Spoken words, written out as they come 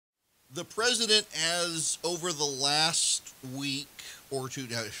The president has, over the last week or two,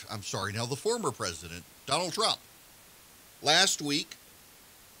 now the former president, Donald Trump, last week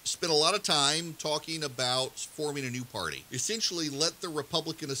spent a lot of time talking about forming a new party. Essentially, let the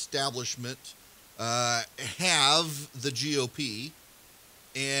Republican establishment have the GOP,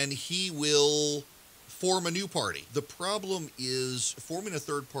 and he will form a new party. The problem is forming a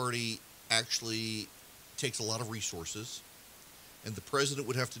third party actually takes a lot of resources, and the president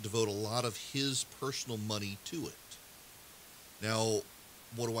would have to devote a lot of his personal money to it. Now,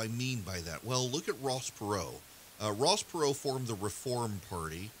 what do I mean by that? Well, look at Ross Perot. Ross Perot formed the Reform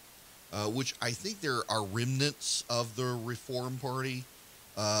Party, which I think there are remnants of the Reform Party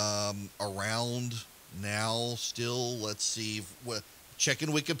around now still. Let's see. Checking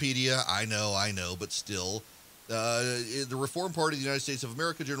Wikipedia. I know, but still. The Reform Party of the United States of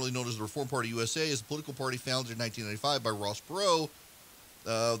America, generally known as the Reform Party USA, is a political party founded in 1995 by Ross Perot.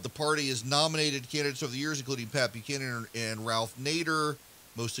 The party has nominated candidates over the years, including Pat Buchanan and Ralph Nader.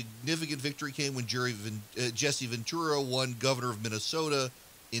 Most significant victory came when Jesse Ventura won governor of Minnesota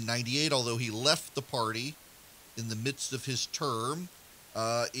in 98, although he left the party in the midst of his term.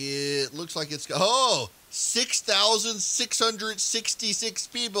 It looks like it's 6,666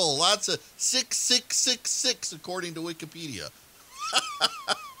 people. Lots of 6666 according to Wikipedia.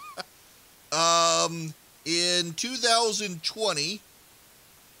 In 2020,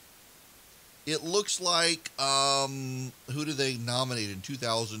 it looks like who do they nominate in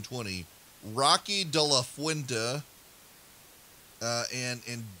 2020? Rocky De La Fuente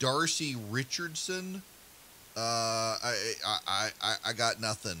and Darcy Richardson. I got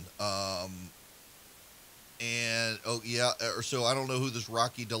nothing. So I don't know who this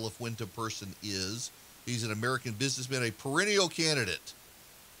Rocky De La Fuente person is. He's an American businessman, a perennial candidate.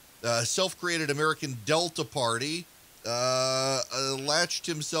 Self-created American Delta Party. Latched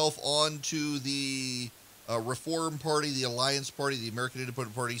himself onto the Reform Party, the Alliance Party, the American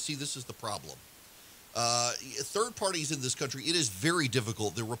Independent Party. See, this is the problem. Third parties in this country, it is very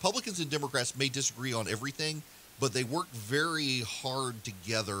difficult. The Republicans and Democrats may disagree on everything, but they work very hard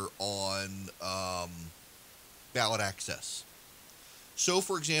together on ballot access. So,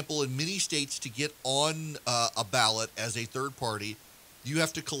 for example, in many states, to get on a ballot as a third party, you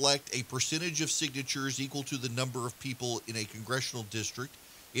have to collect a percentage of signatures equal to the number of people in a congressional district.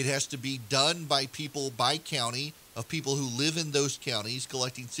 It has to be done by people by county of people who live in those counties.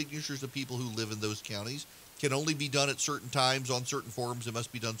 Collecting signatures of people who live in those counties can only be done at certain times on certain forums. It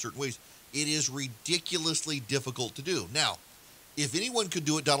must be done certain ways. It is ridiculously difficult to do. Now, if anyone could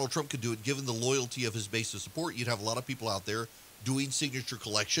do it, Donald Trump could do it, given the loyalty of his base of support. You'd have a lot of people out there doing signature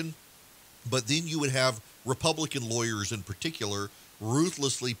collection, but then you would have Republican lawyers in particular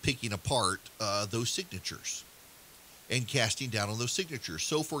ruthlessly picking apart those signatures and casting down on those signatures.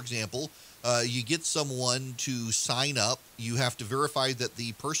 So, for example, you get someone to sign up. You have to verify that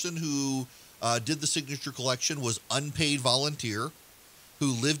the person who did the signature collection was unpaid volunteer,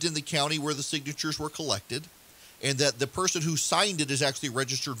 who lived in the county where the signatures were collected, and that the person who signed it is actually a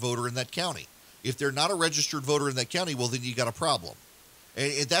registered voter in that county. If they're not a registered voter in that county, well, then you got a problem.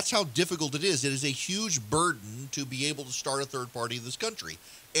 And that's how difficult it is. It is a huge burden to be able to start a third party in this country.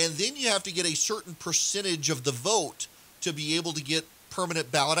 And then you have to get a certain percentage of the vote to be able to get permanent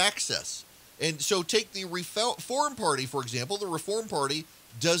ballot access. And so take the Reform Party, for example. The Reform Party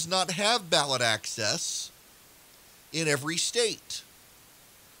does not have ballot access in every state.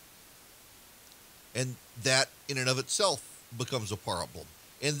 And that, in and of itself, becomes a problem.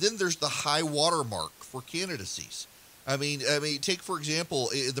 And then there's the high water mark for candidacies. I mean, take, for example,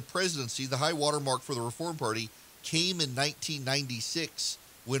 the presidency. The high water mark for the Reform Party came in 1996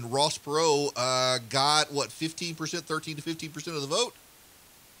 when Ross Perot got, 15%, 13 to 15% of the vote.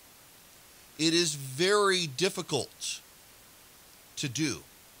 It is very difficult to do.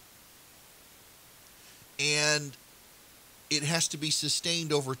 And it has to be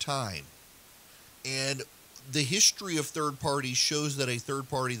sustained over time. And the history of third parties shows that a third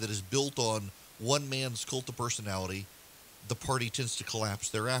party that is built on one man's cult of personality, the party tends to collapse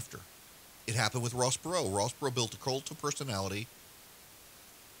thereafter. It happened with Ross Perot. Ross Perot built a cult of personality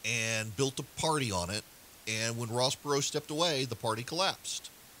and built a party on it. And when Ross Perot stepped away, the party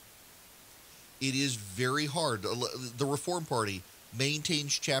collapsed. It is very hard. The Reform Party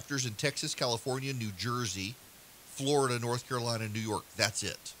maintains chapters in Texas, California, New Jersey, Florida, North Carolina, and New York. That's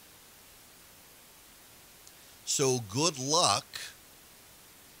it. So good luck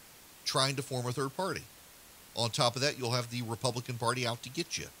trying to form a third party. On top of that, you'll have the Republican Party out to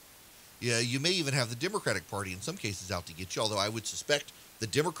get you. Yeah, you may even have the Democratic Party in some cases out to get you, although I would suspect the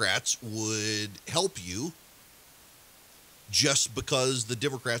Democrats would help you. just because the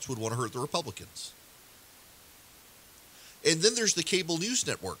Democrats would want to hurt the Republicans. And then there's the cable news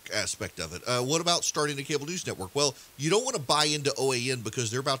network aspect of it. What about starting a cable news network? Well, you don't want to buy into OAN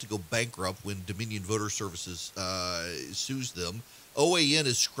because they're about to go bankrupt when Dominion Voter Services sues them. OAN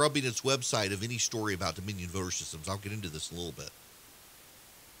is scrubbing its website of any story about Dominion Voter Systems. I'll get into this in a little bit.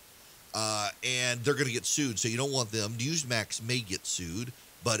 And they're going to get sued, so you don't want them. Newsmax may get sued,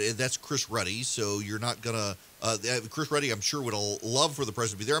 but that's Chris Ruddy, so you're not going to Chris Ruddy, I'm sure, would love for the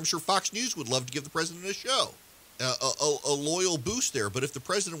president to be there. I'm sure Fox News would love to give the president a show. A loyal boost there. But if the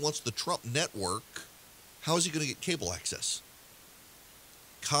president wants the Trump network, how is he going to get cable access?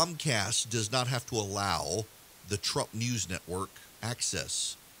 Comcast does not have to allow the Trump News Network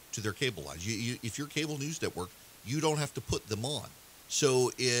access to their cable lines. If you're cable news network, you don't have to put them on.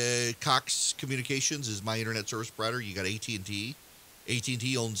 So Cox Communications is my internet service provider. You got AT&T.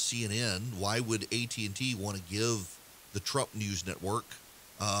 AT&T owns CNN. Why would AT&T want to give the Trump News Network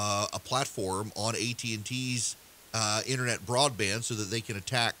a platform on AT&T's internet broadband so that they can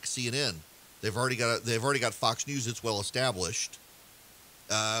attack CNN? They've already got Fox News. It's well established.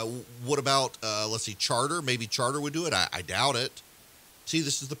 What about let's see, Charter? Maybe Charter would do it. I doubt it. See,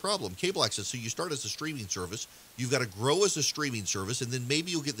 this is the problem. Cable access. So you start as a streaming service. You've got to grow as a streaming service, and then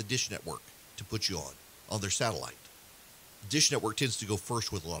maybe you'll get the Dish Network to put you on their satellite. Dish Network tends to go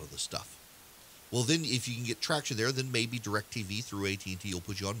first with a lot of this stuff. Well, then if you can get traction there, then maybe DirecTV through AT&T will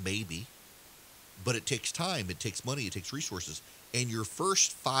put you on, maybe. But it takes time, it takes money, it takes resources. And your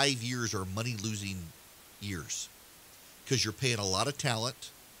first 5 years are money-losing years because you're paying a lot of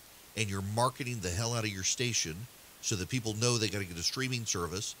talent and you're marketing the hell out of your station so that people know they got to get a streaming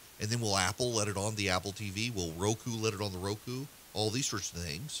service. And then will Apple let it on the Apple TV? Will Roku let it on the Roku? All these sorts of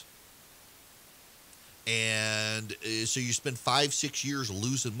things. And so you spend 5-6 years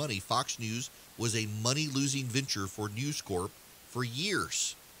losing money. Fox News was a money-losing venture for News Corp for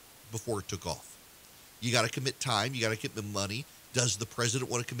years before it took off. You got to commit time. You got to commit money. Does the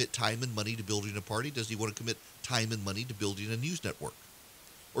president want to commit time and money to building a party? Does he want to commit time and money to building a news network?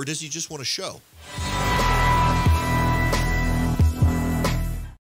 Or does he just want a show?